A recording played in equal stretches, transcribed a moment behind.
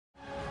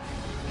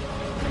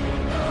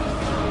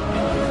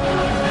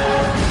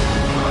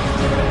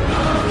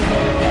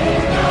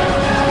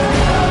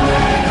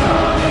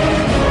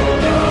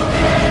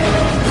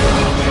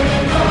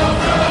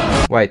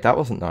wait, that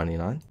wasn't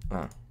 99.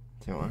 Ah,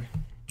 don't worry.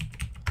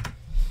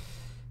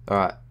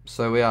 Alright,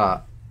 so we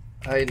are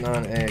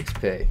 89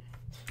 AXP.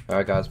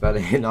 Alright guys, about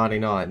to hit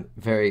 99.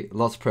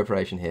 Lots of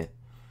preparation here.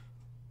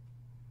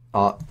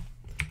 0.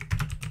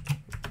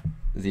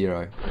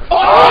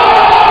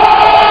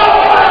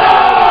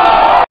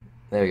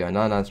 There we go,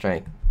 99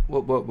 strength.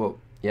 Whoop, whoop, whoop.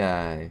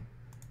 Yay.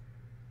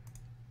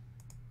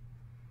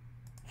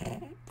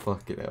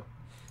 Fucking hell.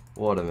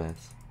 What a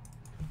mess.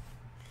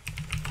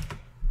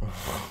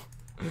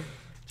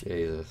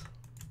 Jesus.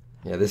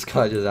 Yeah, this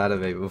guy just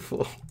added me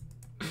before.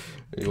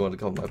 He wanted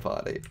to come to my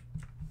party.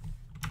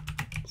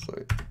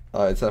 So,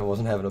 I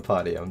wasn't having a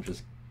party, I'm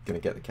just gonna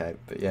get the cape.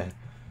 But yeah,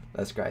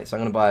 that's great. So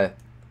I'm gonna buy, I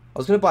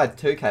was gonna buy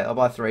 2k, I'll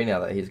buy 3 now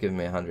that he's giving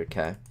me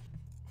 100k.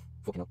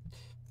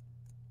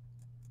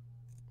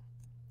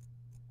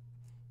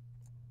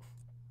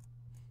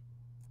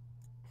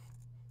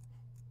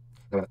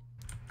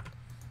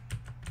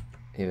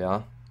 Here we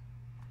are.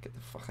 Get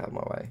the fuck out of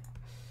my way.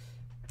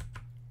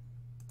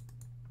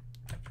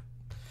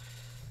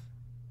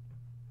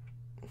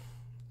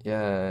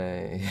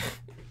 Yay.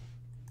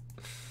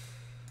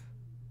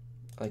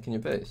 Oh, can you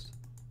boost?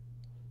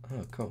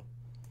 Oh, cool.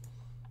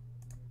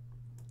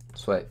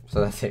 Sweet.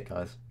 So that's it,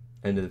 guys.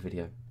 End of the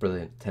video.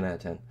 Brilliant. 10 out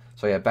of 10.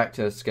 So yeah, back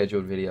to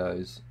scheduled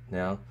videos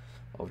now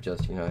of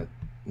just, you know,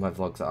 my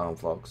vlogs that aren't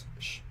vlogs.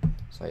 Shh.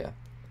 So yeah,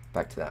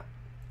 back to that.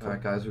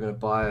 Alright guys, we're going to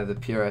buy the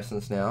Pure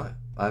Essence now.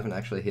 I haven't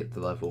actually hit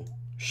the level.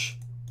 Shh.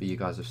 But you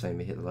guys have seen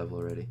me hit the level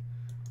already.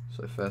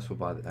 So first we'll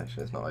buy the,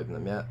 actually let's not open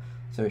them yet.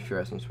 So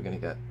Pure Essence we're going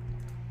to get.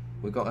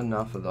 We've got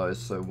enough of those,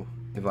 so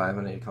if I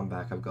ever need to come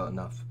back, I've got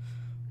enough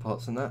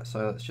pots and that.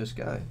 So let's just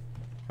go.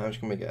 How much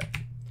can we get?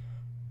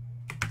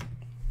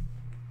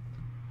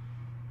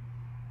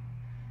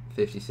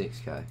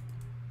 56k.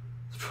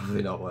 It's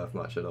probably not worth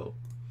much at all.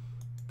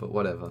 But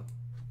whatever.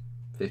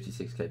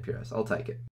 56k Pure Essence. I'll take it.